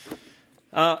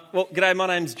G'day, my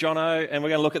name's Jono, and we're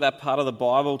going to look at that part of the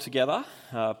Bible together,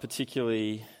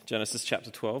 particularly Genesis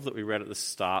chapter 12 that we read at the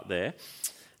start there.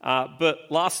 But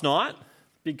last night,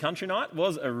 Big Country Night,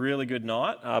 was a really good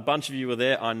night. A bunch of you were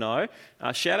there, I know.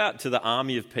 Shout out to the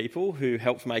army of people who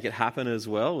helped make it happen as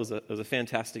well. It was a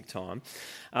fantastic time.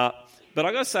 But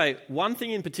I got to say, one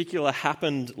thing in particular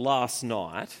happened last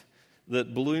night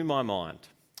that blew my mind.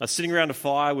 I was sitting around a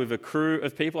fire with a crew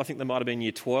of people. I think there might have been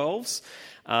year 12s.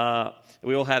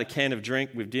 We all had a can of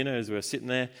drink with dinner as we were sitting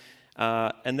there.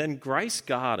 And then Grace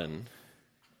Garden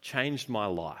changed my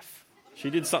life.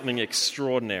 She did something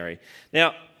extraordinary.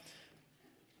 Now,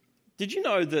 did you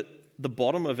know that the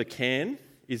bottom of a can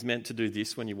is meant to do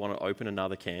this when you want to open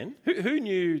another can? Who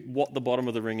knew what the bottom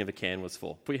of the ring of a can was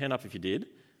for? Put your hand up if you did.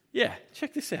 Yeah,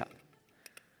 check this out.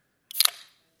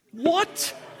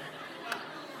 What?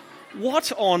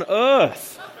 What on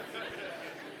earth?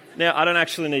 Now, I don't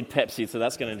actually need Pepsi, so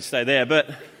that's going to stay there, but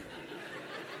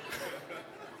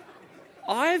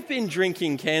I've been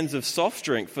drinking cans of soft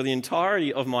drink for the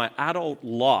entirety of my adult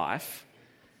life,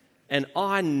 and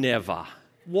I never.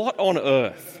 What on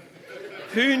earth?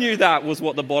 Who knew that was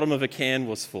what the bottom of a can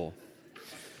was for?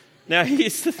 Now,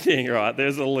 here's the thing, right?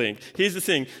 There's a link. Here's the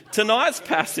thing. Tonight's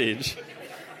passage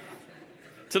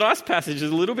is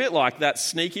a little bit like that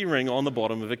sneaky ring on the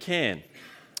bottom of a can.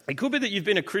 It could be that you've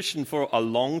been a Christian for a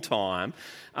long time,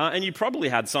 and you probably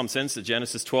had some sense that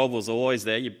Genesis 12 was always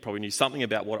there. You probably knew something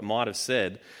about what it might have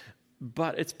said,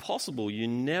 but it's possible you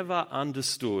never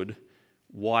understood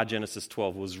why Genesis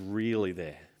 12 was really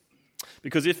there.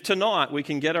 Because if tonight we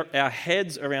can get our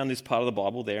heads around this part of the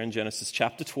Bible there in Genesis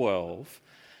chapter 12,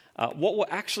 what we're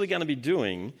actually going to be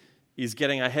doing is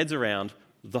getting our heads around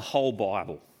the whole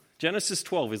Bible. Genesis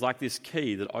 12 is like this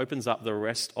key that opens up the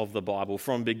rest of the Bible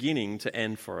from beginning to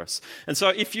end for us. And so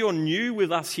if you're new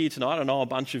with us here tonight, I know a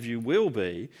bunch of you will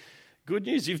be, good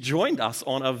news, you've joined us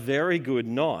on a very good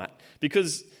night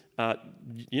because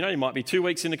you might be 2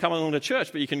 weeks into coming along to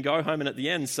church, but you can go home and at the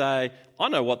end say, I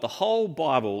know what the whole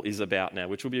Bible is about now,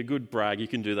 which will be a good brag. You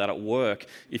can do that at work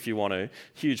if you want to.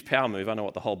 Huge power move. I know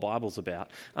what the whole Bible's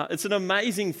about. It's an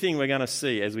amazing thing we're going to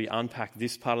see as we unpack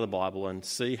this part of the Bible and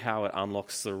see how it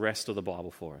unlocks the rest of the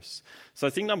Bible for us. So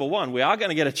thing number one, we are going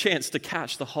to get a chance to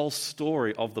catch the whole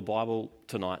story of the Bible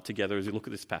tonight together as we look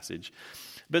at this passage.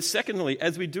 But secondly,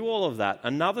 as we do all of that,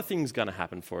 another thing's going to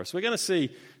happen for us. We're going to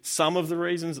see some of the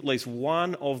reasons, at least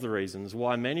one of the reasons,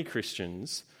 why many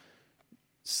Christians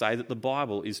say that the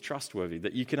Bible is trustworthy,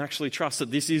 that you can actually trust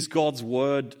that this is God's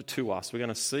word to us. We're going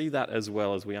to see that as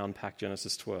well as we unpack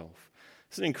Genesis 12.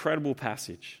 It's an incredible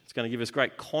passage. It's going to give us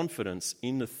great confidence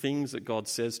in the things that God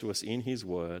says to us in his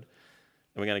word,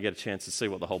 and we're going to get a chance to see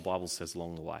what the whole Bible says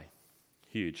along the way.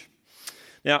 Huge.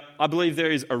 Now, I believe there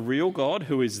is a real God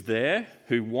who is there,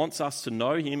 who wants us to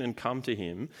know him and come to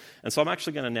him. And so I'm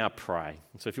actually going to now pray.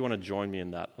 So if you want to join me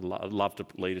in that, I'd love to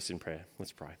lead us in prayer.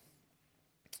 Let's pray.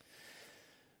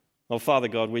 Well, Father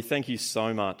God, we thank you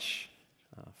so much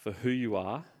for who you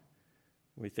are.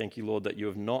 We thank you, Lord, that you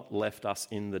have not left us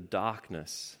in the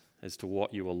darkness as to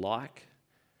what you are like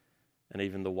and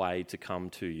even the way to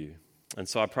come to you. And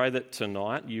so I pray that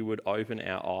tonight you would open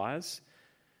our eyes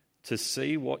to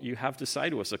see what you have to say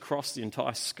to us across the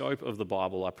entire scope of the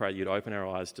Bible. I pray that you'd open our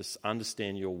eyes to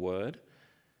understand your word,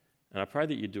 and I pray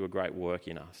that you'd do a great work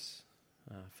in us.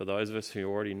 For those of us who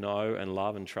already know and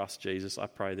love and trust Jesus, I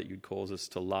pray that you'd cause us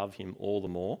to love him all the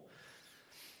more.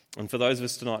 And for those of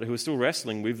us tonight who are still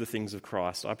wrestling with the things of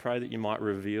Christ, I pray that you might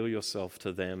reveal yourself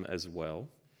to them as well.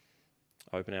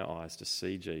 Open our eyes to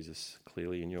see Jesus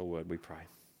clearly in your word, we pray.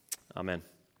 Amen.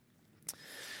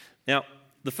 Now,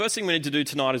 the first thing we need to do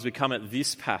tonight as we come at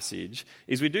this passage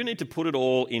is we do need to put it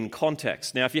all in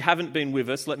context. Now, if you haven't been with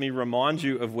us, let me remind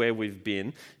you of where we've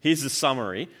been. Here's the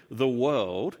summary. The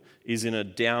world is in a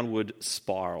downward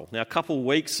spiral. Now, a couple of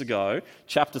weeks ago,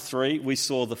 chapter 3, we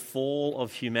saw the fall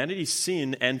of humanity.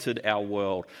 Sin entered our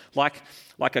world. Like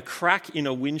a crack in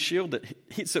a windshield that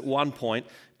hits at one point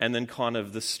and then kind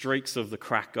of the streaks of the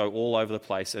crack go all over the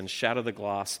place and shatter the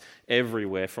glass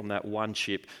everywhere from that one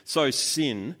chip. So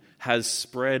sin has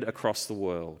spread across the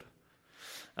world.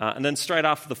 And then straight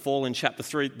after the fall in chapter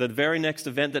 3, the very next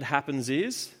event that happens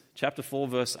is, chapter 4,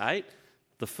 verse 8,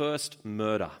 the first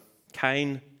murder.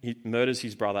 Cain he murders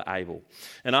his brother Abel.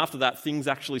 And after that, things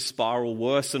actually spiral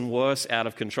worse and worse out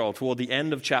of control. Toward the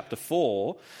end of chapter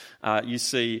 4, you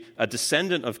see a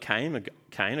descendant of Cain,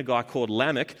 a guy called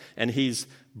Lamech, and he's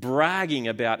bragging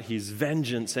about his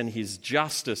vengeance and his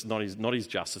justice, not his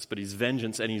justice, but his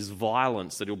vengeance and his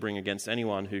violence that he'll bring against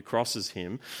anyone who crosses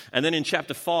him. And then in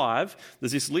chapter 5,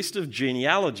 there's this list of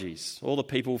genealogies, all the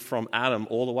people from Adam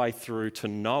all the way through to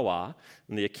Noah,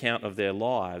 and the account of their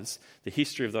lives, the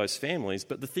history of those families.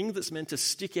 But the thing that's meant to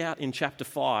stick out in chapter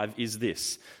 5 is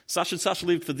this: such and such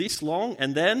lived for this long,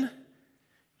 and then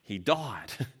he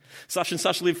died. Such and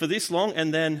such lived for this long,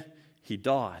 and then he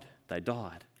died. They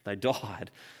died. They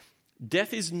died.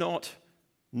 Death is not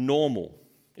normal.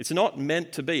 It's not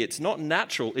meant to be. It's not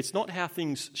natural. It's not how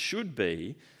things should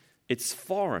be. It's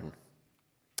foreign.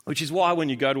 Which is why when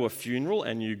you go to a funeral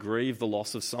and you grieve the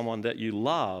loss of someone that you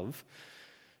love,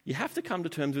 you have to come to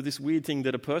terms with this weird thing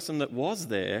that a person that was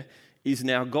there is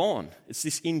now gone. It's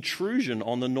this intrusion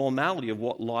on the normality of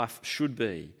what life should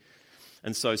be.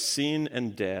 And so sin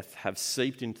and death have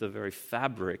seeped into the very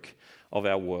fabric of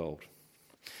our world.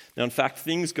 Now, in fact,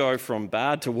 things go from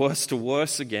bad to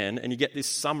worse again, and you get this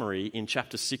summary in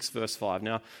chapter 6, verse 5.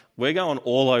 Now, we're going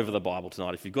all over the Bible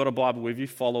tonight. If you've got a Bible with you,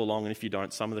 follow along, and if you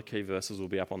don't, some of the key verses will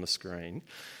be up on the screen.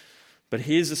 But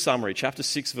here's the summary, chapter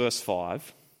 6, verse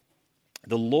 5.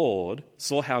 The Lord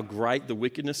saw how great the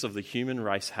wickedness of the human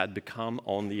race had become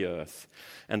on the earth,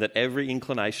 and that every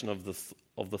inclination of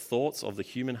the thoughts of the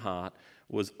human heart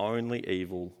was only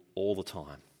evil all the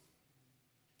time.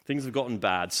 Things have gotten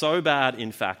bad, so bad,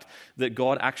 in fact, that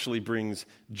God actually brings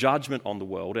judgment on the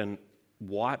world and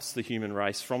wipes the human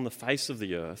race from the face of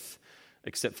the earth,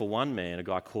 except for one man, a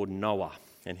guy called Noah,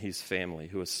 and his family,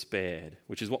 who are spared,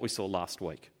 which is what we saw last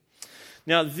week.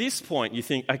 Now, at this point, you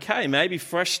think, okay, maybe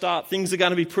fresh start, things are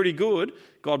going to be pretty good.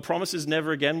 God promises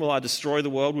never again will I destroy the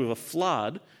world with a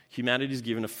flood. Humanity's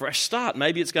given a fresh start.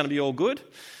 Maybe it's going to be all good.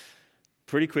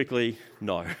 Pretty quickly,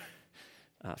 no.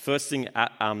 First thing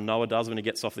Noah does when he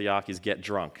gets off the ark is get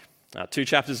drunk. 2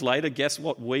 chapters later, guess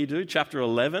what we do? Chapter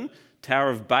 11, Tower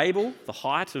of Babel, the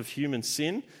height of human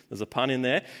sin. There's a pun in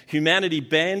there. Humanity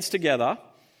bands together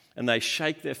and they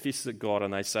shake their fists at God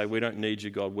and they say, we don't need you,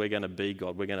 God. We're going to be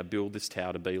God. We're going to build this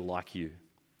tower to be like you.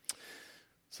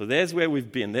 So there's where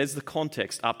we've been. There's the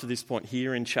context up to this point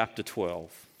here in chapter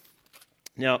 12.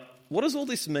 Now, what does all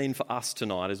this mean for us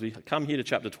tonight as we come here to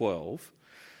chapter 12?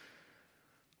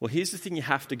 Well, here's the thing you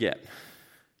have to get.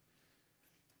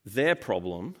 Their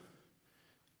problem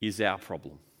is our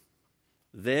problem.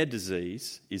 Their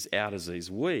disease is our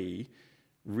disease. We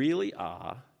really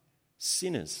are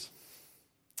sinners.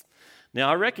 Now,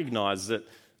 I recognise that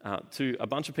to a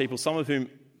bunch of people, some of whom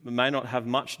may not have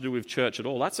much to do with church at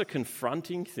all, that's a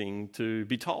confronting thing to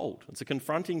be told. It's a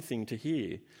confronting thing to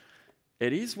hear.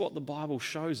 It is what the Bible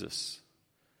shows us.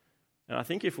 And I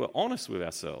think if we're honest with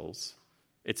ourselves,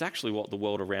 it's actually what the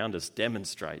world around us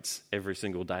demonstrates every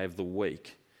single day of the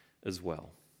week as well.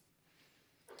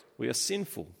 We are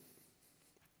sinful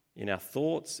in our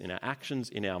thoughts, in our actions,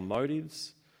 in our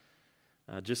motives.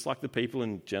 Just like the people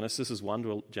in Genesis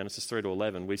 3 to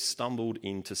 11, we stumbled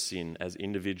into sin as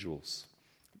individuals.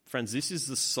 Friends, this is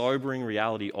the sobering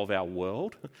reality of our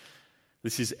world.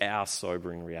 This is our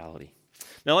sobering reality.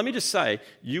 Now, let me just say,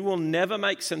 you will never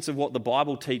make sense of what the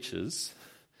Bible teaches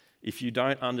if you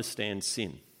don't understand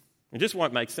sin. It just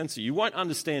won't make sense to you. You won't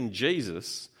understand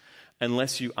Jesus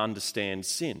unless you understand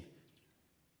sin.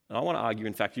 And I want to argue,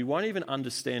 in fact, you won't even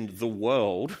understand the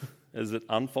world as it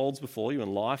unfolds before you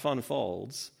and life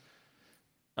unfolds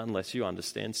unless you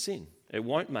understand sin. It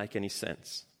won't make any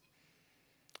sense.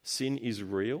 Sin is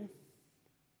real.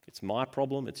 It's my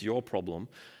problem. It's your problem.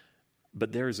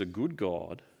 But there is a good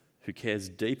God who cares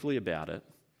deeply about it.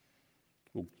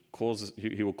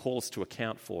 He will call us to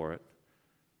account for it.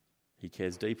 He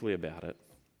cares deeply about it.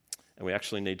 And we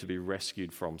actually need to be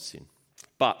rescued from sin.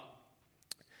 But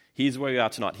here's where we are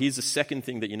tonight. Here's the second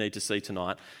thing that you need to see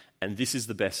tonight. And this is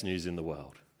the best news in the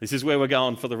world. This is where we're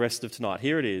going for the rest of tonight.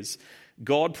 Here it is.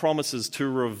 God promises to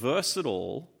reverse it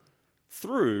all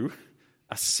through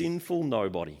a sinful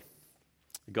nobody,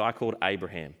 a guy called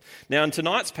Abraham. Now, in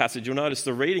tonight's passage, you'll notice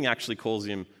the reading actually calls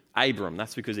him Abram.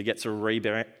 That's because he gets a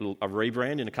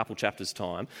rebrand in a couple chapters'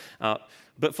 time.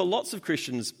 But for lots of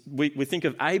Christians, we think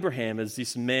of Abraham as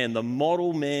this man, the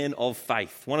model man of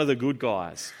faith, one of the good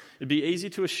guys. It'd be easy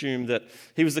to assume that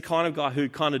he was the kind of guy who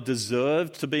kind of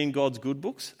deserved to be in God's good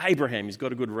books. Abraham, he's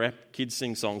got a good rep, kids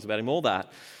sing songs about him, all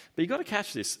that. But you've got to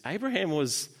catch this. Abraham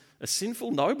was a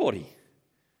sinful nobody.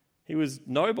 He was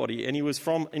nobody, and he was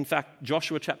from, in fact,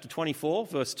 Joshua chapter 24,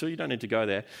 verse 2. You don't need to go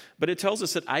there. But it tells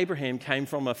us that Abraham came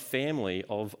from a family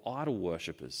of idol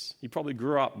worshippers. He probably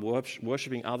grew up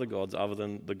worshipping other gods other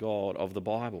than the God of the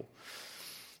Bible.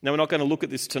 Now, we're not going to look at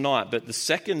this tonight, but the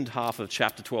second half of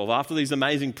chapter 12, after these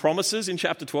amazing promises in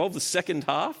chapter 12, the second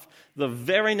half, the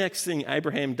very next thing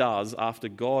Abraham does after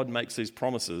God makes these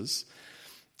promises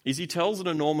is he tells an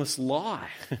enormous lie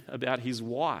about his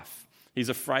wife. He's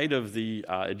afraid of the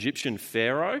Egyptian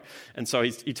Pharaoh, and so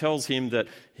he tells him that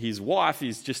his wife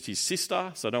is just his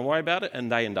sister, so don't worry about it,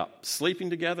 and they end up sleeping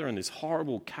together, and this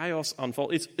horrible chaos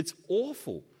unfolds. It's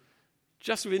awful,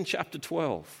 just within chapter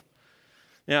 12.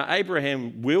 Now,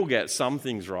 Abraham will get some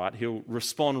things right. He'll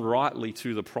respond rightly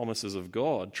to the promises of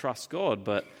God, trust God,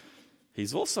 but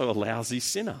he's also a lousy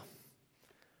sinner.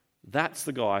 That's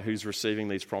the guy who's receiving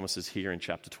these promises here in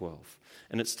chapter 12.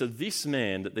 And it's to this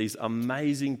man that these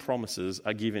amazing promises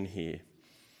are given here.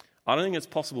 I don't think it's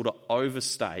possible to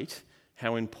overstate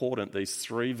how important these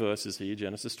three verses here,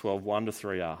 Genesis 12, 1 to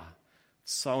 3 are.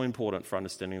 So important for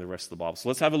understanding the rest of the Bible. So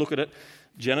let's have a look at it.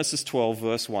 Genesis 12,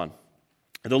 verse 1.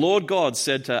 The Lord God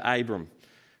said to Abram,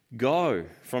 "Go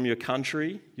from your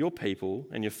country, your people,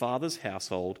 and your father's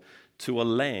household to a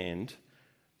land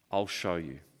I'll show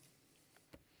you."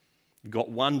 You've got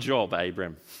one job,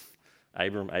 Abraham,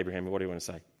 what do you want to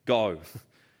say? Go.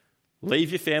 Leave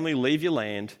your family, leave your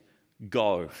land,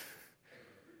 go.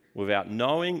 Without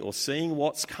knowing or seeing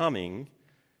what's coming,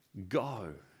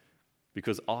 go.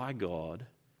 Because I, God,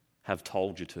 have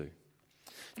told you to.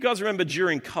 You guys remember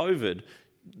during COVID,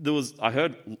 I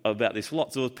heard about this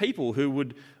lots. There were people who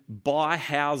would buy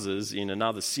houses in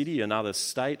another city, another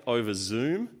state over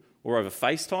Zoom or over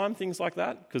FaceTime, things like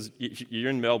that. Because you're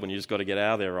in Melbourne, you just got to get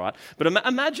out of there, right? But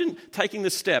imagine taking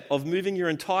the step of moving your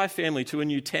entire family to a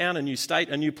new town, a new state,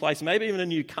 a new place, maybe even a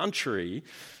new country,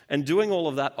 and doing all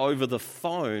of that over the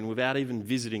phone without even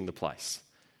visiting the place.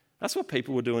 That's what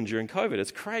people were doing during COVID.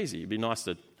 It's crazy. It'd be nice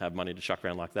to have money to chuck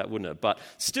around like that, wouldn't it? But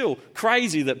still,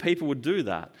 crazy that people would do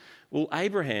that. Well,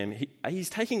 Abraham,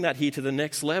 he's taking that here to the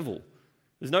next level.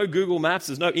 There's no Google Maps,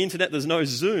 there's no internet, there's no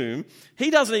Zoom. He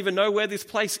doesn't even know where this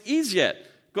place is yet.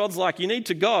 God's like, you need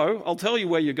to go. I'll tell you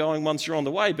where you're going once you're on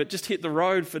the way, but just hit the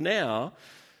road for now.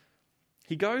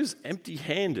 He goes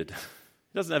empty-handed.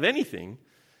 He doesn't have anything,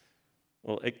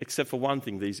 well, except for one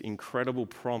thing, these incredible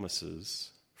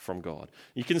promises from God.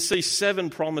 You can see 7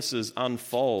 promises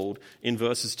unfold in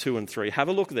verses 2 and 3. Have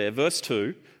a look there. Verse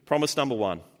 2, promise number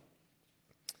 1.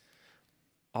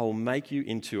 I will make you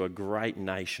into a great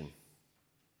nation.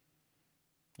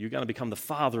 You're going to become the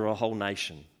father of a whole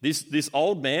nation. This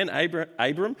old man,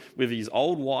 Abram, with his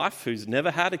old wife who's never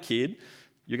had a kid,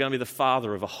 you're going to be the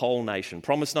father of a whole nation.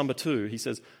 Promise number 2, he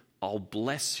says, I'll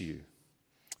bless you.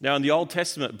 Now, in the Old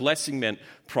Testament, blessing meant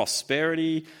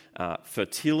prosperity,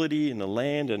 fertility in the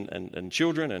land and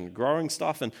children and growing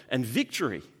stuff and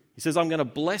victory. He says, I'm going to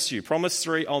bless you. Promise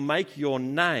 3, I'll make your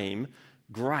name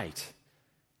great.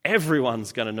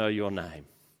 Everyone's going to know your name.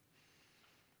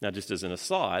 Now, just as an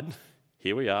aside,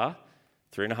 here we are,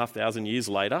 3,500 years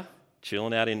later,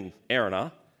 chilling out in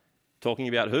Erina, talking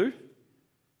about who?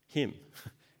 Him.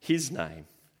 His name.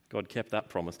 God kept that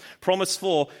promise. Promise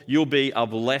 4, you'll be a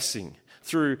blessing.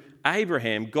 Through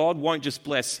Abraham, God won't just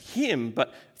bless him,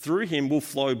 but through him will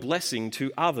flow blessing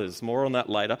to others. More on that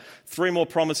later. 3 more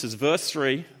promises. Verse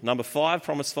 3, number 5,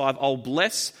 promise 5, I'll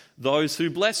bless those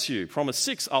who bless you. Promise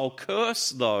 6, I'll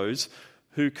curse those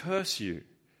who curse you.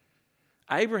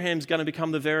 Abraham's going to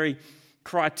become the very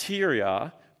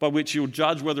criteria by which you'll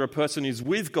judge whether a person is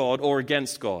with God or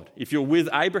against God. If you're with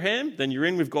Abraham, then you're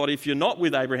in with God. If you're not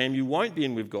with Abraham, you won't be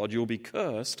in with God. You'll be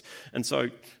cursed. And so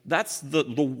that's the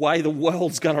way the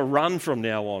world's going to run from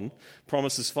now on.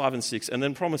 Promises 5 and 6. And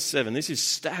then promise 7. This is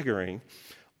staggering.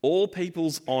 All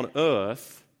peoples on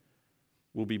earth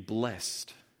will be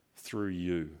blessed through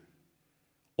you.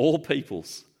 All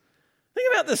peoples.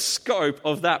 Think about the scope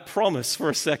of that promise for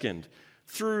a second.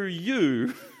 Through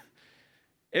you,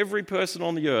 every person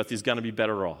on the earth is going to be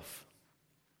better off.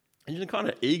 And you know, the kind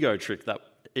of ego trip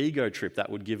that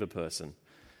would give a person.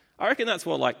 I reckon that's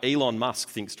what like Elon Musk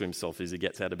thinks to himself as he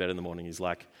gets out of bed in the morning. He's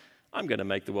like, I'm going to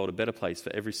make the world a better place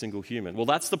for every single human. Well,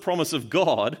 that's the promise of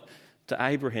God to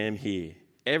Abraham here.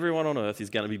 Everyone on earth is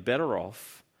going to be better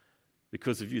off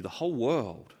because of you, the whole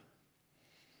world.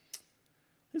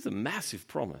 This is a massive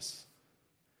promise.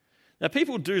 Now,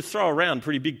 people do throw around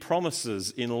pretty big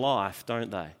promises in life, don't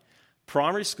they?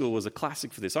 Primary school was a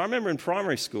classic for this. I remember in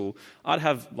primary school, I'd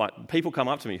have like people come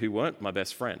up to me who weren't my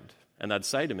best friend, and they'd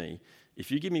say to me, if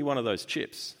you give me one of those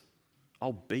chips,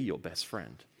 I'll be your best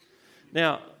friend.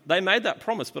 Now, they made that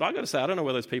promise, but I've got to say, I don't know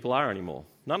where those people are anymore.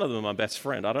 None of them are my best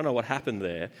friend. I don't know what happened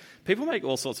there. People make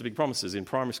all sorts of big promises in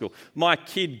primary school. My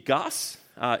kid, Gus,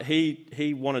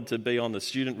 he wanted to be on the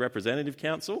Student Representative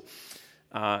Council,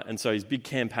 and so his big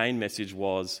campaign message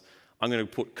was, I'm going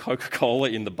to put Coca-Cola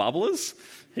in the bubblers.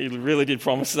 He really did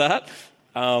promise that.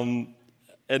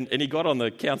 And he got on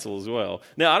the council as well.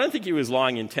 Now, I don't think he was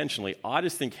lying intentionally. I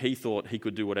just think he thought he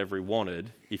could do whatever he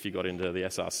wanted if he got into the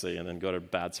SRC and then got a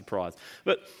bad surprise.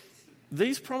 But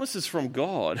these promises from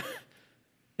God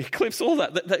eclipse all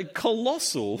that. They're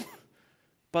colossal,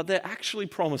 but they're actually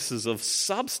promises of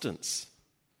substance.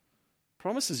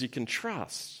 Promises you can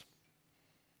trust.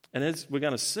 And as we're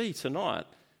going to see tonight,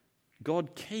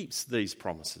 God keeps these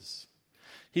promises.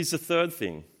 Here's the third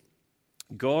thing.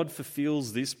 God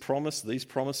fulfills these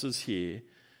promises here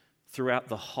throughout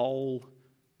the whole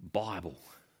Bible.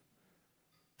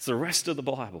 It's the rest of the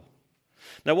Bible.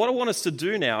 Now, what I want us to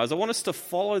do now is I want us to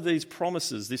follow these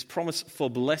promises, this promise for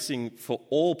blessing for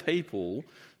all people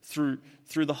through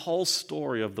the whole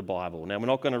story of the Bible. Now, we're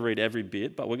not going to read every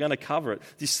bit, but we're going to cover it,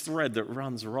 this thread that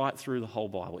runs right through the whole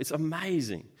Bible. It's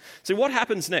amazing. So what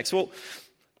happens next? Well,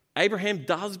 Abraham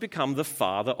does become the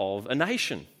father of a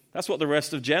nation. That's what the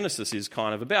rest of Genesis is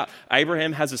kind of about.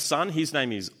 Abraham has a son. His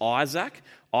name is Isaac.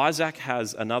 Isaac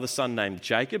has another son named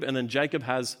Jacob, and then Jacob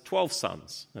has 12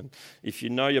 sons. And if you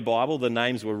know your Bible, the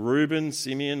names were Reuben,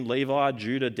 Simeon, Levi,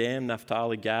 Judah, Dan,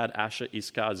 Naphtali, Gad, Asher,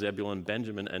 Issachar, Zebulun,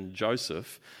 Benjamin, and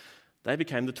Joseph. They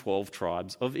became the 12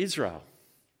 tribes of Israel.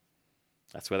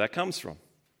 That's where that comes from.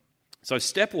 So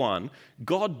step one,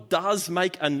 God does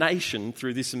make a nation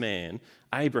through this man,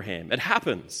 Abraham. It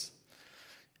happens.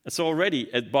 And so already,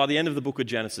 by the end of the book of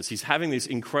Genesis, he's having this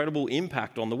incredible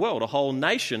impact on the world. A whole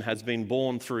nation has been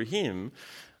born through him,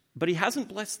 but he hasn't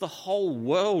blessed the whole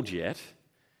world yet.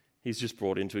 He's just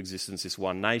brought into existence this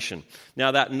one nation.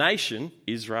 Now that nation,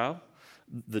 Israel,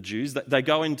 the Jews, they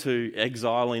go into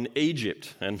exile in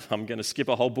Egypt. And I'm going to skip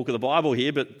a whole book of the Bible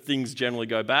here, but things generally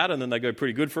go bad and then they go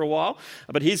pretty good for a while.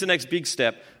 But here's the next big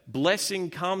step.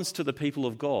 Blessing comes to the people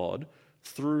of God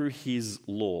through his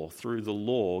law, through the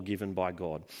law given by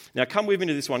God. Now come with me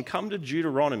to this one. Come to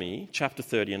Deuteronomy chapter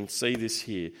 30 and see this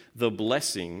here. The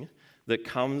blessing that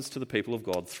comes to the people of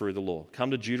God through the law.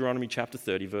 Come to Deuteronomy chapter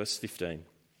 30, verse 15.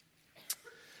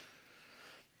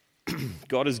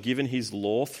 God has given his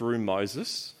law through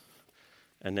Moses,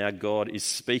 and now God is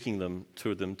speaking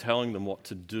to them, telling them what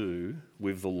to do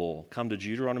with the law. Come to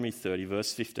Deuteronomy 30,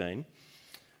 verse 15.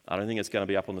 I don't think it's going to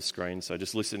be up on the screen, so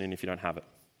just listen in if you don't have it.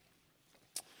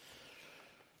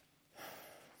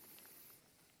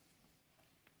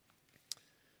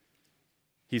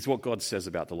 Here's what God says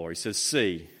about the law. He says,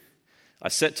 see, I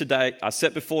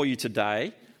set before you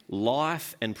today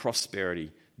life and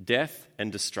prosperity, death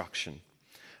and destruction.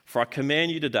 For I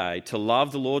command you today to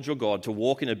love the Lord your God, to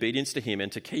walk in obedience to him,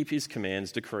 and to keep his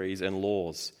commands, decrees, and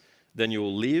laws. Then you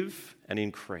will live and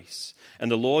increase.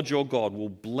 And the Lord your God will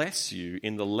bless you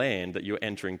in the land that you're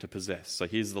entering to possess. So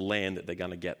here's the land that they're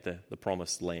going to get, the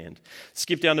promised land.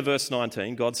 Skip down to verse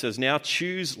 19. God says, now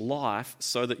choose life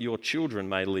so that your children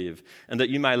may live, and that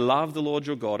you may love the Lord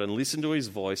your God and listen to his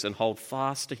voice and hold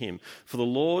fast to him. For the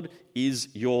Lord is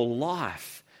your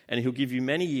life, and he'll give you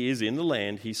many years in the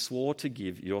land he swore to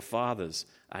give your fathers,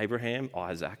 Abraham,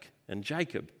 Isaac, and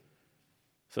Jacob.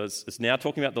 So it's now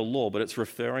talking about the law, but it's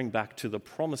referring back to the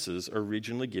promises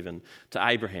originally given to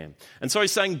Abraham. And so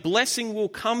he's saying, blessing will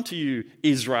come to you,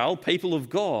 Israel, people of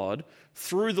God,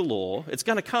 through the law. It's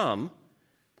going to come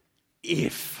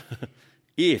if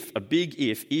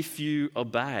you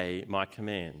obey my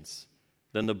commands,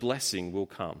 then the blessing will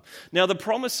come. Now, the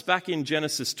promise back in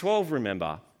Genesis 12,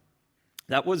 remember,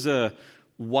 that was a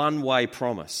one-way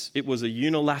promise. It was a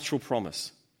unilateral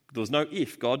promise. There was no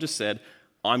if. God just said,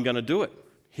 I'm going to do it.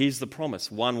 Here's the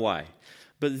promise, one way.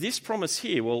 But this promise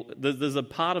here, well, there's a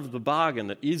part of the bargain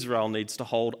that Israel needs to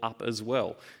hold up as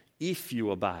well. If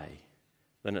you obey,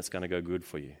 then it's going to go good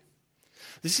for you.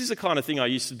 This is the kind of thing I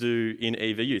used to do in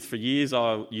EV Youth. For years,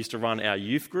 I used to run our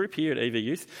youth group here at EV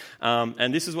Youth.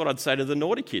 And this is what I'd say to the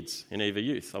naughty kids in EV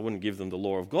Youth. I wouldn't give them the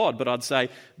law of God, but I'd say,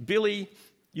 Billy,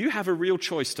 you have a real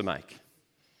choice to make.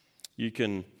 You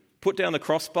can put down the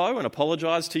crossbow and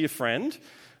apologise to your friend,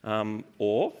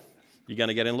 or you're going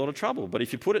to get in a lot of trouble. But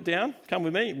if you put it down, come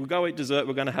with me, we'll go eat dessert,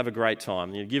 we're going to have a great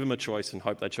time. You give them a choice and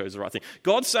hope they chose the right thing.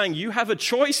 God's saying, you have a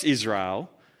choice, Israel.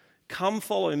 Come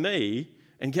follow me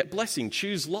and get blessing.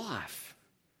 Choose life.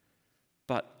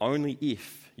 But only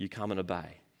if you come and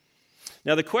obey.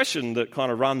 Now, the question that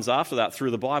kind of runs after that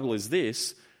through the Bible is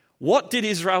this: what did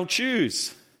Israel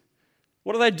choose?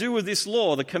 What do they do with this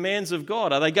law, the commands of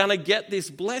God? Are they going to get this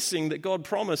blessing that God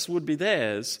promised would be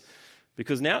theirs?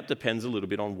 because now it depends a little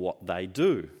bit on what they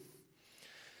do.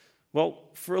 Well,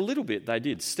 for a little bit they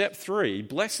did. Step 3,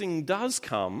 blessing does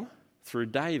come through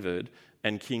David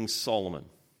and King Solomon.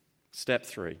 Step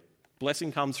 3.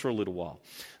 Blessing comes for a little while.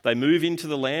 They move into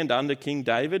the land under King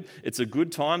David. It's a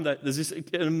good time. There's an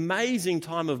amazing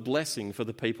time of blessing for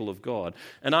the people of God.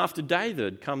 And after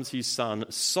David comes his son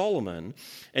Solomon,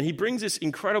 and he brings this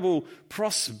incredible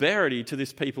prosperity to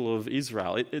this people of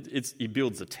Israel. He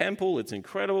builds a temple. It's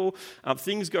incredible.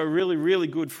 Things go really, really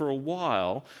good for a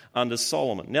while under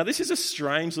Solomon. Now, this is a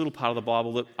strange little part of the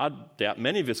Bible that I doubt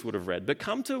many of us would have read, but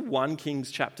come to 1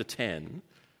 Kings chapter 10.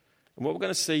 And what we're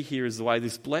going to see here is the way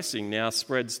this blessing now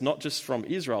spreads not just from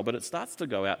Israel, but it starts to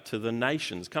go out to the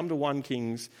nations. Come to 1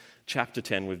 Kings chapter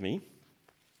 10 with me.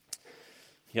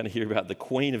 You're going to hear about the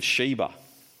Queen of Sheba.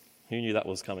 Who knew that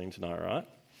was coming tonight, right?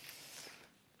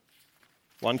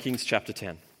 1 Kings chapter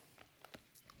 10.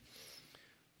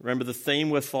 Remember, the theme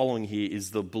we're following here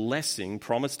is the blessing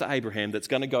promised to Abraham that's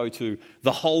going to go to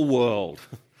the whole world.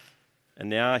 And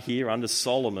now here under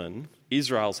Solomon,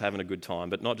 Israel's having a good time,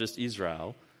 but not just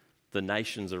Israel. The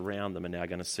nations around them are now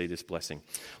going to see this blessing.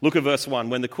 Look at verse 1.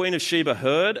 When the Queen of Sheba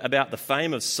heard about the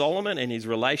fame of Solomon and his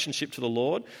relationship to the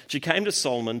Lord, she came to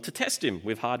Solomon to test him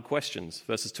with hard questions.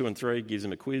 Verses 2 and 3 gives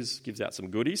him a quiz, gives out some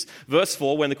goodies. Verse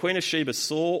 4, when the Queen of Sheba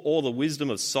saw all the wisdom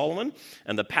of Solomon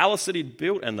and the palace that he'd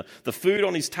built and the food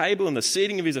on his table and the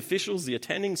seating of his officials, the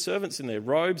attending servants in their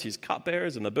robes, his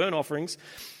cupbearers and the burnt offerings,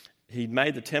 he'd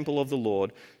made the temple of the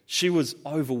Lord, she was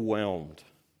overwhelmed.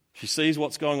 She sees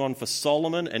what's going on for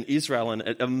Solomon and Israel, and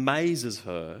it amazes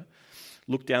her.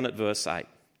 Look down at verse 8.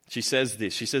 She says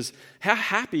this. She says, how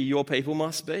happy your people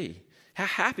must be. How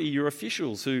happy your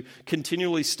officials who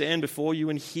continually stand before you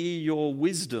and hear your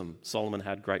wisdom. Solomon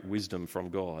had great wisdom from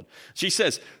God. She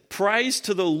says, praise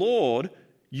to the Lord,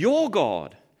 your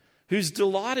God, who's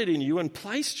delighted in you and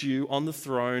placed you on the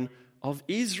throne of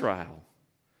Israel.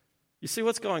 You see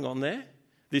what's going on there?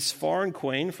 This foreign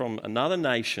queen from another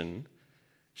nation,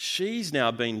 she's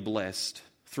now been blessed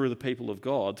through the people of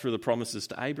God, through the promises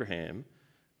to Abraham,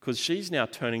 because she's now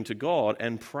turning to God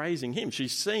and praising him.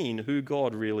 She's seen who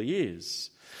God really is.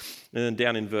 And then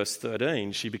down in verse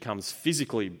 13, she becomes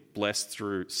physically blessed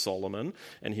through Solomon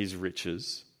and his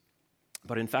riches.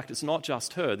 But in fact, it's not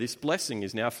just her. This blessing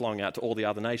is now flowing out to all the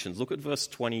other nations. Look at verse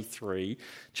 23,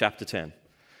 chapter 10.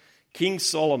 King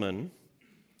Solomon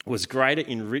was greater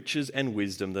in riches and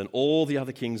wisdom than all the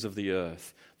other kings of the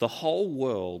earth. The whole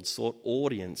world sought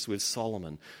audience with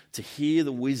Solomon to hear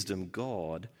the wisdom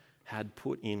God had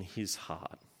put in his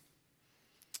heart.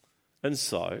 And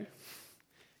so,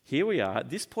 here we are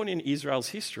at this point in Israel's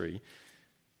history.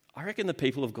 I reckon the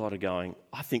people of God are going,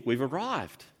 I think we've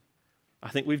arrived. I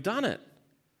think we've done it.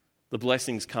 The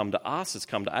blessings come to us, it's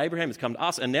come to Abraham, it's come to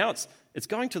us, and now it's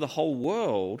going to the whole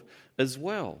world as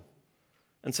well.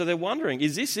 And so they're wondering,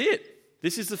 is this it?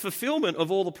 This is the fulfillment of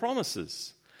all the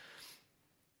promises.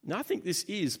 Now, I think this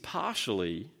is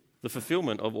partially the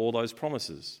fulfillment of all those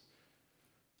promises.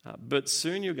 But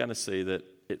soon you're going to see that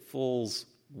it falls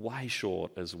way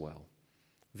short as well.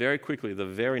 Very quickly, the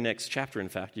very next chapter, in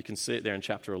fact, you can see it there in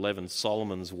chapter 11,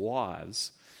 Solomon's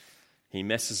wives, he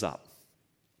messes up.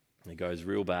 It goes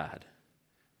real bad.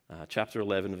 Chapter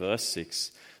 11, verse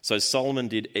 6. So Solomon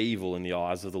did evil in the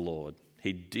eyes of the Lord.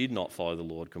 He did not follow the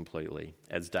Lord completely,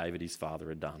 as David his father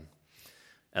had done.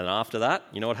 And after that,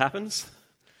 you know what happens?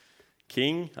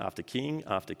 King after king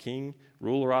after king,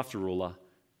 ruler after ruler,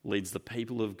 leads the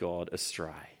people of God astray.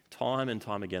 Time and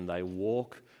time again, they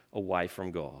walk away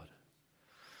from God.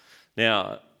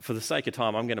 Now, for the sake of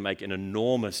time, I'm going to make an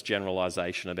enormous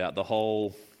generalization about the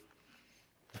whole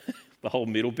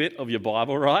middle bit of your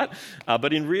Bible, right?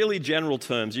 But in really general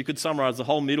terms, you could summarize the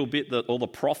whole middle bit, all the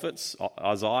prophets,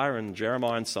 Isaiah and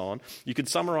Jeremiah and so on, you could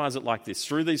summarize it like this.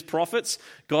 Through these prophets,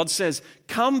 God says,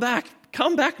 come back,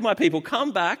 my people,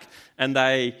 come back. And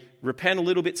they repent a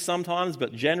little bit sometimes,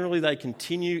 but generally they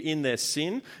continue in their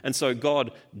sin. And so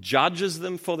God judges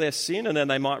them for their sin, and then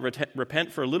they might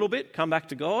repent for a little bit, come back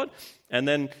to God, and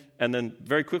then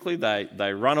very quickly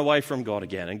they run away from God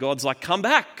again. And God's like, come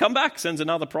back, sends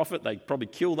another prophet. They probably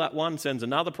kill that one, sends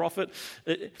another prophet.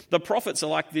 The prophets are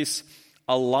like this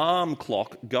alarm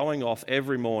clock going off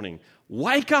every morning.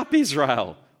 Wake up,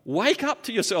 Israel. Wake up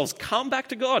to yourselves. Come back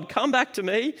to God. Come back to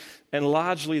me. And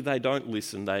largely they don't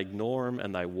listen. They ignore him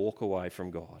and they walk away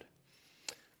from God.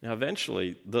 Now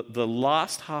eventually, the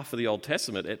last half of the Old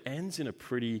Testament, it ends in a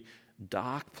pretty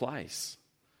dark place.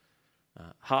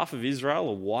 Half of Israel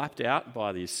are wiped out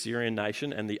by the Assyrian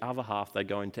nation, and the other half, they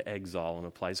go into exile in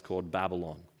a place called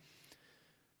Babylon.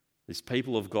 This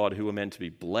people of God who were meant to be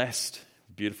blessed,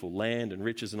 beautiful land and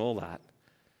riches and all that,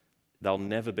 they'll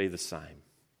never be the same.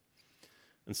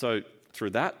 And so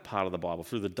through that part of the Bible,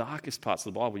 through the darkest parts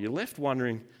of the Bible, you're left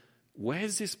wondering,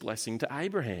 where's this blessing to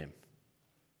Abraham?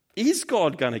 Is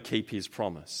God going to keep his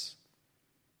promise?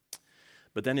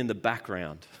 But then in the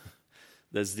background,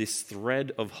 there's this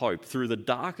thread of hope. Through the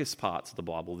darkest parts of the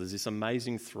Bible, there's this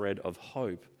amazing thread of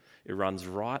hope. It runs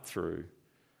right through.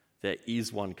 There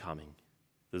is one coming.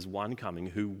 There's one coming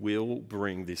who will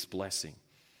bring this blessing.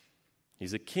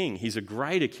 He's a king. He's a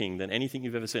greater king than anything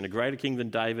you've ever seen, a greater king than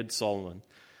David, Solomon.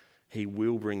 He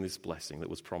will bring this blessing that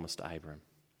was promised to Abraham.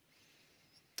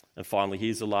 And finally,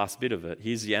 here's the last bit of it.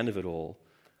 Here's the end of it all.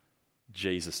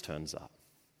 Jesus turns up.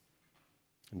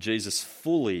 And Jesus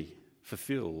fully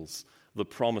fulfills the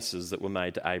promises that were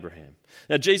made to Abraham.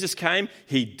 Now, Jesus came,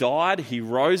 he died, he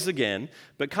rose again,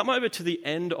 but come over to the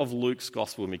end of Luke's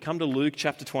gospel with me. Come to Luke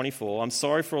chapter 24. I'm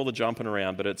sorry for all the jumping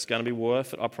around, but it's going to be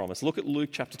worth it, I promise. Look at Luke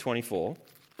chapter 24.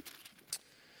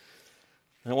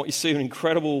 And what you see, an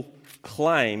incredible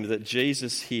claim that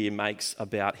Jesus here makes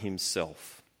about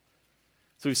himself.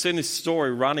 So we've seen this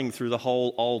story running through the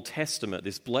whole Old Testament,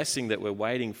 this blessing that we're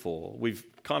waiting for. We've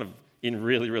kind of, in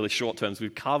really, really short terms,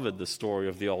 we've covered the story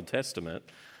of the Old Testament.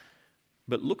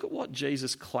 But look at what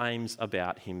Jesus claims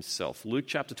about himself. Luke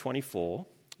chapter 24,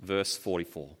 verse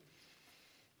 44.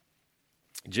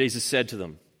 Jesus said to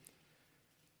them,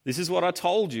 "This is what I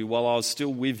told you while I was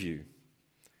still with you.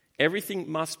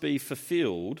 Everything must be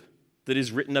fulfilled that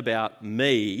is written about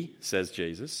me," says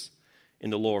Jesus,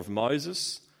 "in the law of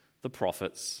Moses, the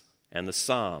prophets, and the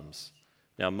Psalms."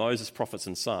 Now, Moses, prophets,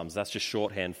 and Psalms, that's just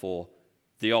shorthand for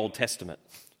the Old Testament.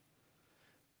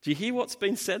 Do you hear what's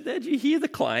been said there? Do you hear the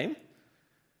claim?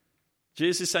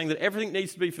 Jesus is saying that everything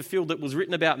needs to be fulfilled that was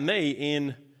written about me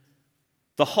in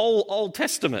the whole Old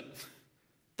Testament,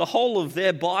 the whole of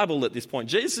their Bible at this point.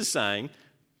 Jesus is saying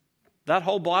that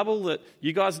whole Bible that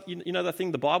you guys, you know that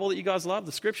thing, the Bible that you guys love,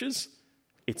 the Scriptures,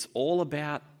 it's all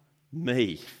about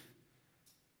me.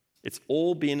 It's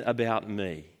all been about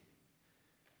me.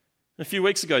 A few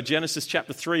weeks ago, Genesis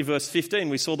chapter 3, verse 15,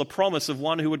 we saw the promise of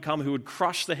one who would come who would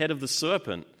crush the head of the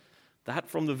serpent. That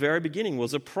from the very beginning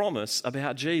was a promise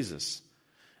about Jesus.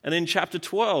 And in chapter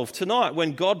 12, tonight,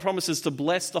 when God promises to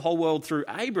bless the whole world through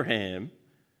Abraham,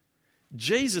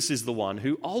 Jesus is the one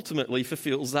who ultimately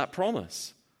fulfills that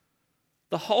promise.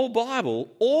 The whole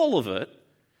Bible, all of it,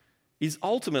 is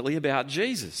ultimately about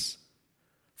Jesus.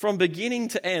 From beginning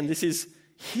to end, this is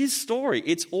his story.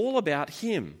 It's all about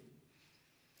him.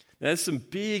 Now, there's some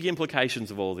big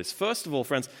implications of all this. First of all,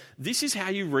 friends, this is how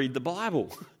you read the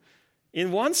Bible.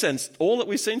 In one sense, all that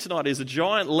we've seen tonight is a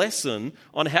giant lesson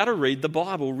on how to read the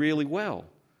Bible really well.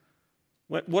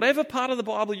 Whatever part of the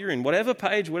Bible you're in, whatever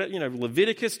page,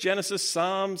 Leviticus, Genesis,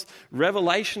 Psalms,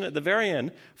 Revelation, at the very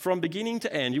end, from beginning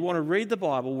to end, you want to read the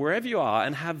Bible wherever you are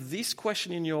and have this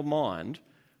question in your mind: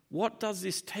 what does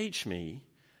this teach me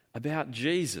about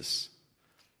Jesus?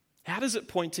 How does it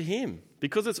point to him?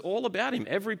 Because it's all about him.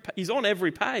 He's on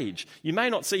every page. You may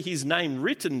not see his name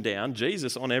written down,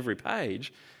 Jesus, on every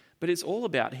page, but it's all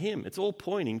about him. It's all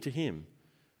pointing to him.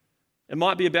 It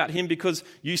might be about him because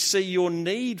you see your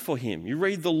need for him. You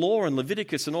read the law and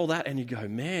Leviticus and all that, and you go,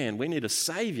 man, we need a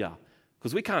saviour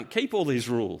because we can't keep all these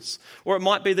rules. Or it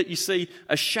might be that you see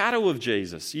a shadow of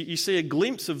Jesus. You see a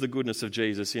glimpse of the goodness of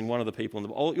Jesus in one of the people in the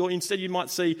Bible. Or instead you might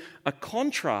see a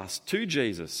contrast to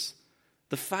Jesus,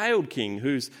 the failed king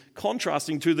who's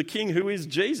contrasting to the king who is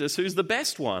Jesus, who's the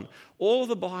best one. All of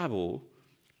the Bible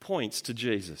points to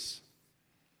Jesus.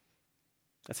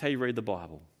 That's how you read the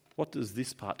Bible. What does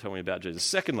this part tell me about Jesus?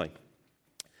 Secondly,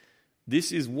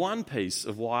 this is one piece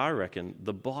of why I reckon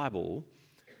the Bible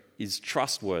is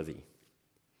trustworthy.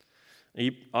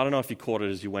 I don't know if you caught it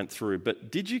as you went through,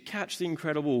 but did you catch the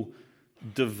incredible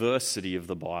diversity of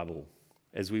the Bible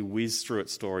as we whizzed through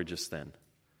its story just then?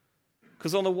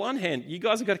 Because on the one hand, you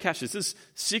guys have got to catch this. There's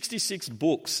 66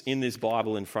 books in this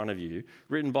Bible in front of you,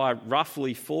 written by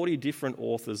roughly 40 different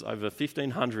authors over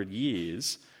 1,500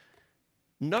 years.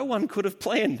 No one could have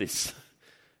planned this.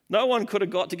 No one could have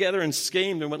got together and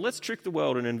schemed and went, let's trick the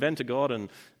world and invent a God. And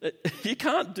you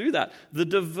can't do that. The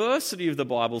diversity of the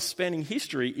Bible spanning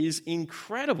history is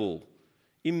incredible.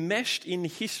 Enmeshed in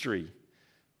history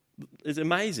is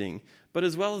amazing. But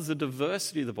as well as the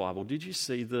diversity of the Bible, did you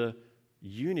see the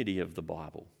unity of the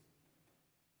Bible?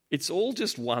 It's all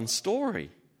just one story.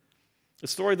 A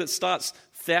story that starts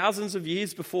thousands of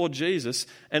years before Jesus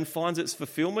and finds its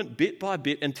fulfillment bit by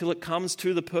bit until it comes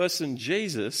to the person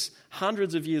Jesus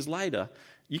hundreds of years later.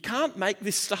 You can't make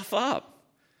this stuff up.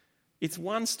 It's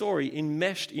one story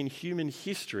enmeshed in human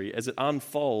history as it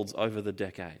unfolds over the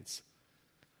decades.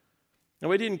 Now,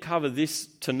 we didn't cover this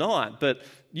tonight, but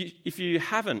if you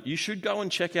haven't, you should go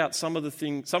and check out some of the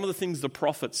things the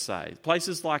prophets say.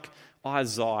 Places like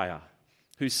Isaiah,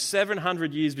 who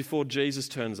 700 years before Jesus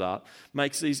turns up,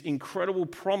 makes these incredible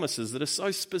promises that are so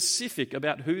specific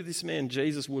about who this man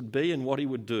Jesus would be and what he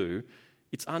would do.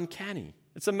 It's uncanny.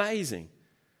 It's amazing.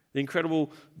 The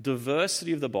incredible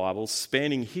diversity of the Bible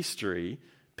spanning history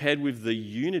paired with the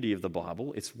unity of the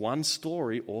Bible. It's one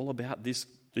story all about this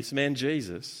man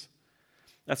Jesus.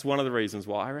 That's one of the reasons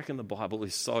why I reckon the Bible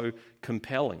is so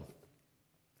compelling.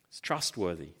 It's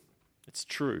trustworthy. It's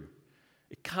true.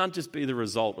 It can't just be the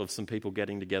result of some people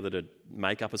getting together to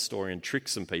make up a story and trick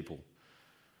some people.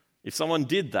 If someone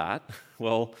did that,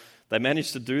 well, they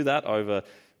managed to do that over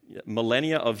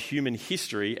millennia of human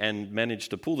history and managed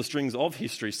to pull the strings of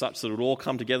history such that it would all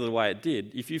come together the way it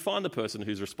did. If you find the person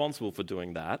who's responsible for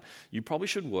doing that, you probably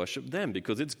should worship them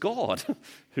because it's God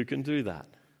who can do that.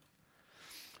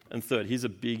 And third, here's a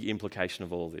big implication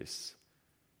of all this.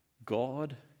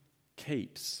 God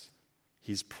keeps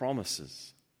his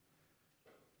promises.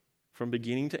 From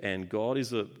beginning to end, God is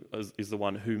the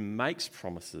one who makes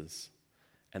promises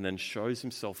and then shows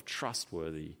himself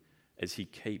trustworthy as he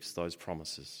keeps those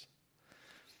promises.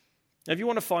 Now, if you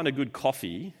want to find a good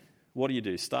coffee, what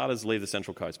do? Starters leave the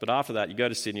Central Coast. But after that, you go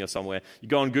to Sydney or somewhere, you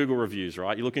go on Google Reviews,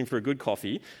 right? You're looking for a good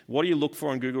coffee. What do you look for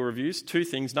on Google Reviews? Two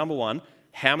things. Number one,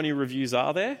 how many reviews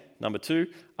are there? Number two,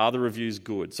 are the reviews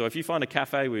good? So if you find a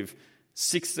cafe with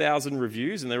 6,000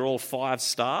 reviews and they're all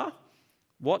 5-star,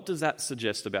 what does that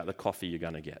suggest about the coffee you're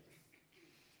going to get?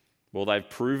 Well, they've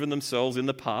proven themselves in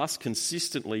the past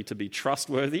consistently to be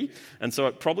trustworthy, and so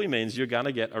it probably means you're going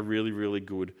to get a really, really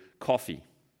good coffee.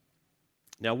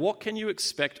 Now, what can you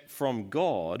expect from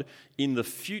God in the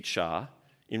future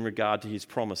in regard to his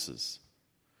promises?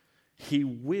 He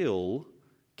will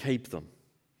keep them.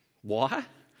 Why?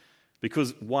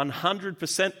 Because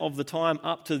 100% of the time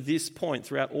up to this point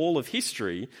throughout all of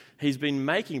history, he's been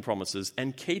making promises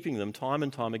and keeping them time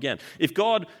and time again. If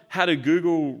God had a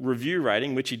Google review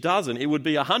rating, which he doesn't, it would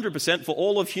be 100% for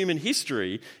all of human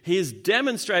history. He has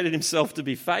demonstrated himself to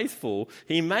be faithful.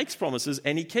 He makes promises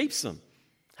and he keeps them.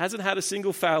 Hasn't had a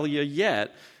single failure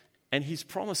yet, and his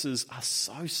promises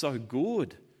are so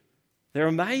good. They're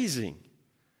amazing.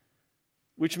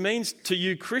 Which means to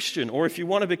you, Christian, or if you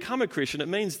want to become a Christian, it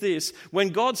means this. When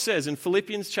God says in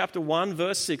Philippians chapter 1,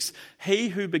 verse 6, he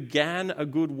who began a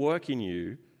good work in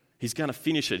you, he's going to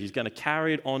finish it. He's going to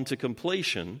carry it on to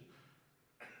completion.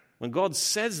 When God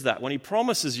says that, when he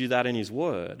promises you that in his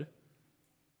word,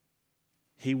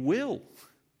 he will.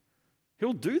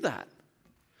 He'll do that.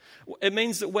 It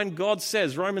means that when God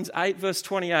says, Romans 8, verse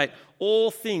 28, all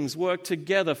things work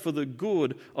together for the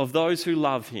good of those who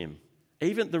love him.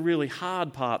 Even the really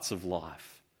hard parts of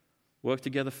life work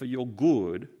together for your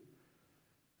good.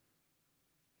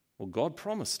 Well, God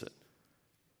promised it.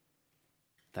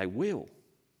 They will.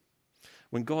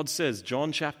 When God says,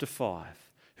 John chapter 5,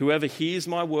 whoever hears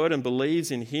my word and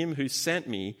believes in him who sent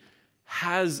me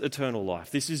has eternal life.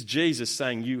 This is Jesus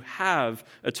saying you have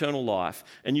eternal life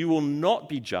and you will not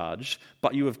be judged,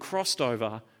 but you have crossed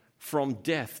over from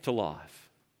death to life.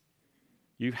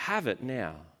 You have it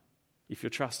now. If your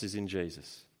trust is in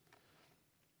Jesus.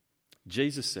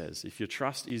 Jesus says, if your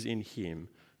trust is in him,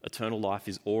 eternal life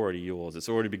is already yours. It's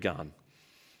already begun.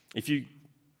 If you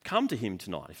come to him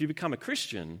tonight, if you become a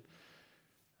Christian,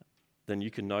 then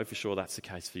you can know for sure that's the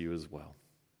case for you as well.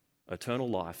 Eternal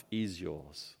life is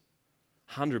yours.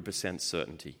 100%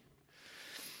 certainty.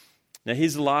 Now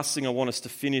here's the last thing I want us to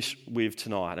finish with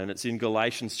tonight, and it's in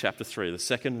Galatians chapter 3, the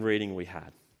second reading we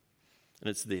had. And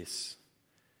it's this.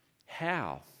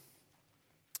 How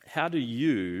do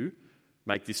you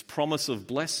make this promise of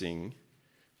blessing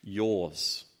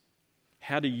yours?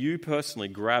 How do you personally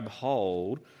grab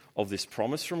hold of this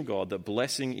promise from God that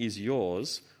blessing is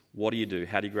yours? What do?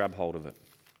 How do you grab hold of it?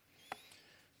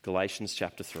 Galatians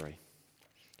chapter 3.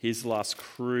 Here's the last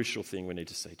crucial thing we need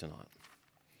to see tonight.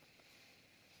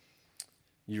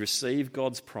 You receive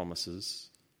God's promises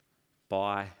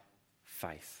by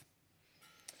faith.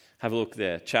 Have a look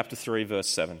there. Chapter 3, verse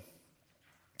 7.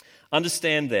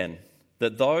 Understand then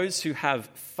that those who have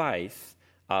faith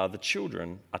are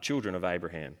children of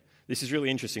Abraham. This is really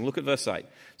interesting. Look at verse 8.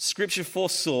 Scripture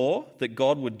foresaw that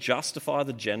God would justify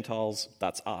the Gentiles,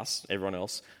 that's us, everyone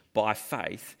else, by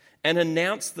faith, and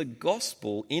announced the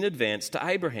gospel in advance to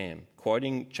Abraham.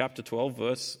 Quoting chapter 12,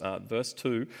 verse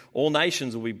 2, all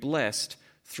nations will be blessed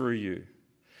through you.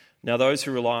 Now those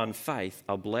who rely on faith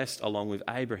are blessed along with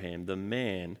Abraham, the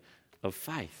man of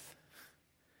faith.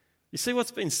 You see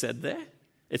what's been said there?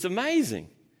 It's amazing.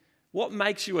 What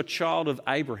makes you a child of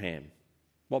Abraham?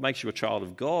 What makes you a child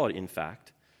of God, in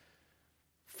fact?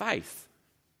 faith.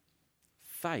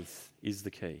 Faith is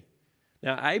the key.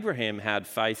 Now, Abraham had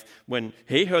faith when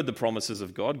he heard the promises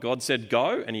of God. God said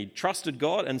go, and he trusted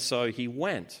God, and so he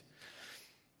went.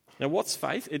 Now, what's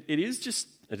faith? It is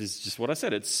just what I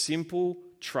said. It's simple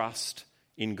trust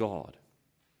in God.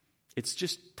 It's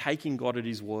just taking God at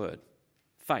his word.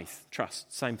 Faith,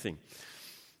 trust, same thing.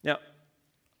 Now,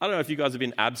 I don't know if you guys have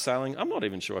been abseiling. I'm not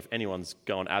even sure if anyone's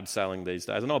going abseiling these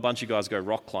days. I know a bunch of you guys go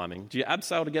rock climbing. Do you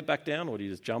abseil to get back down, or do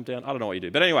you just jump down? I don't know what you do.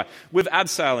 But anyway, with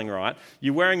abseiling, right,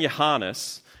 you're wearing your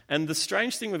harness. And the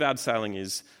strange thing with abseiling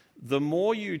is the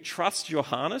more you trust your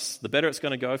harness, the better it's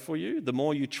going to go for you. The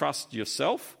more you trust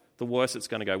yourself, the worse it's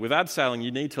going to go. With abseiling, you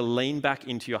need to lean back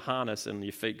into your harness and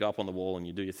your feet go up on the wall and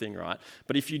you do your thing, right?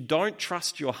 But if you don't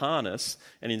trust your harness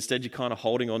and instead you're kind of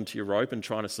holding onto your rope and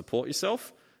trying to support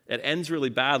yourself, it ends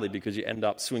really badly because you end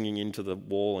up swinging into the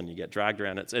wall and you get dragged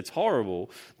around. It's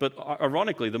horrible. But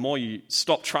ironically, the more you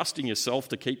stop trusting yourself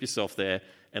to keep yourself there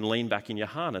and lean back in your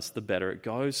harness, the better it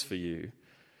goes for you.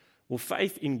 Well,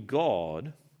 faith in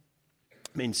God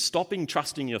means stopping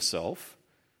trusting yourself,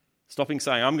 stopping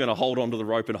saying, I'm going to hold onto the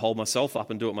rope and hold myself up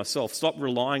and do it myself. Stop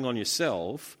relying on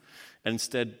yourself and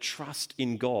instead trust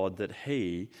in God that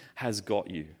he has got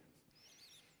you.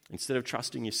 Instead of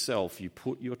trusting yourself, you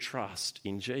put your trust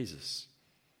in Jesus.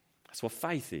 That's what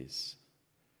faith is.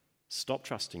 Stop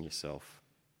trusting yourself.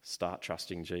 Start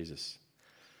trusting Jesus.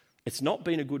 It's not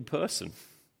being a good person.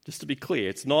 Just to be clear,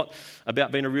 it's not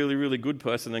about being a really, really good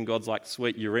person and God's like,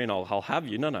 sweet, you're in, I'll have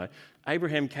you. No.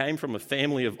 Abraham came from a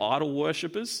family of idol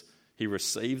worshippers. He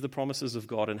received the promises of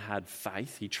God and had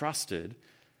faith. He trusted.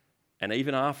 And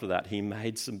even after that, he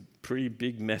made some pretty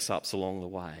big mess-ups along the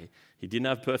way. He didn't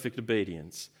have perfect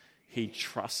obedience. He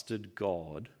trusted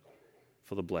God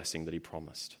for the blessing that he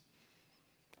promised.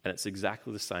 And it's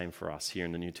exactly the same for us here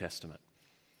in the New Testament.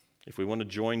 If we want to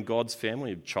join God's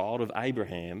family, a child of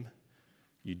Abraham,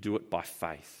 you do it by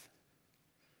faith.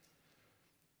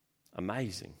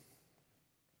 Amazing.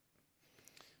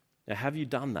 Now, have you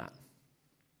done that?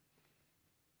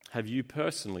 Have you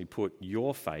personally put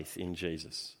your faith in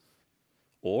Jesus?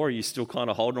 Or are you still kind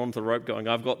of holding on to the rope going,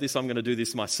 I've got this, I'm going to do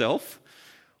this myself?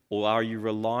 Or are you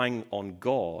relying on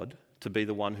God to be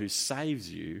the one who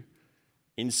saves you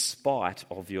in spite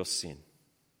of your sin?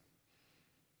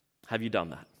 Have you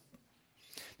done that?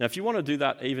 Now, if you want to do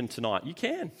that even tonight, you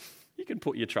can. You can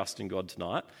put your trust in God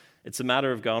tonight. It's a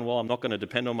matter of going, well, I'm not going to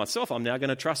depend on myself. I'm now going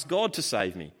to trust God to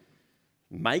save me.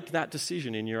 Make that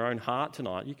decision in your own heart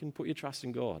tonight. You can put your trust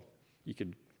in God. You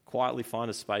could quietly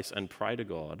find a space and pray to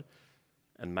God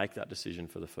and make that decision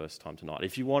for the first time tonight.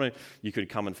 If you want to, you could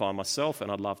come and find myself,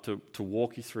 and I'd love to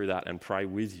walk you through that and pray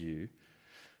with you.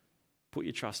 Put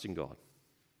your trust in God,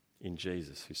 in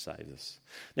Jesus who saves us.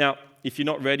 Now, if you're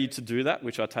not ready to do that,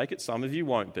 which I take it some of you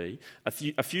won't be, a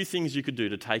few things you could do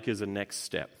to take as a next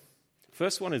step.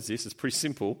 First one is this, it's pretty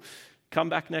simple. Come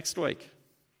back next week.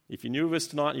 If you're new with us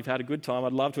tonight and you've had a good time,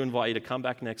 I'd love to invite you to come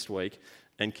back next week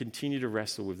and continue to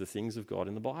wrestle with the things of God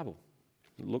in the Bible.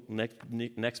 Look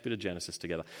next bit of Genesis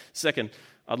together. Second,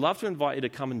 I'd love to invite you to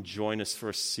come and join us for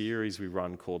a series we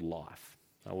run called Life.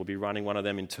 We'll be running one of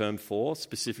them in term 4,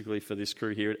 specifically for this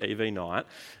crew here at EV Night.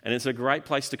 And it's a great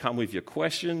place to come with your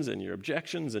questions and your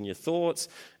objections and your thoughts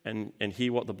and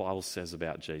hear what the Bible says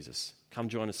about Jesus. Come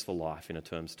join us for Life in a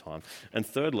term's time. And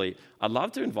thirdly, I'd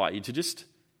love to invite you to just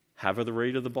have a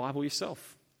read of the Bible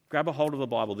yourself. Grab a hold of the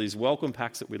Bible. These welcome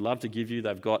packs that we'd love to give you,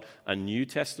 they've got a New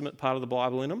Testament part of the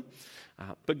Bible in them.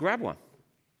 But grab one.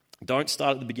 Don't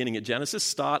start at the beginning at Genesis.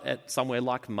 Start at somewhere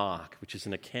like Mark, which is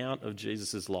an account of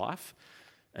Jesus' life,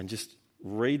 and just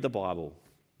read the Bible.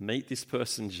 Meet this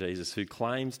person, Jesus, who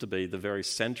claims to be the very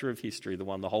center of history, the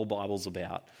one the whole Bible's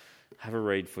about. Have a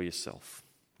read for yourself.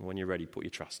 And when you're ready, put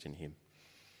your trust in him.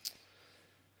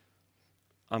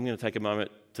 I'm going to take a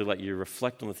moment to let you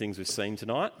reflect on the things we've seen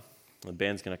tonight. The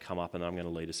band's going to come up and I'm going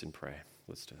to lead us in prayer.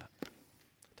 Let's do that.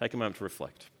 Take a moment to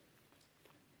reflect.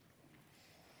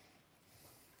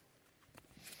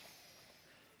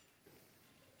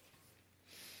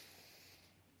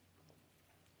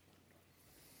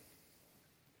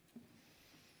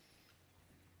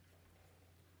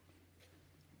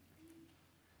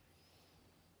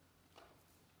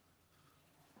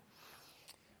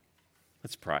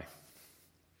 Let's pray.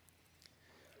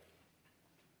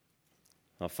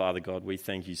 Oh, Father God, we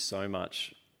thank you so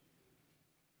much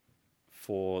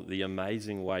for the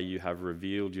amazing way you have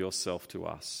revealed yourself to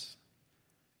us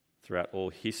throughout all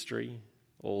history,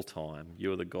 all time.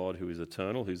 You are the God who is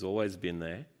eternal, who's always been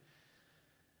there.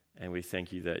 And we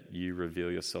thank you that you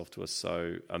reveal yourself to us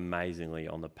so amazingly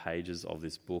on the pages of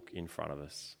this book in front of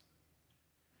us.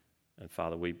 And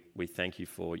Father, we thank you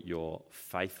for your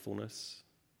faithfulness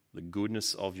the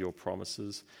goodness of your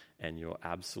promises, and your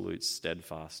absolute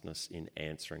steadfastness in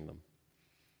answering them.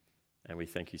 And we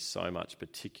thank you so much,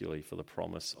 particularly for the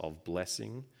promise of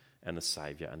blessing and the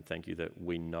Saviour, and thank you that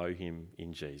we know him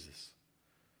in Jesus.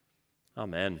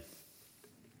 Amen.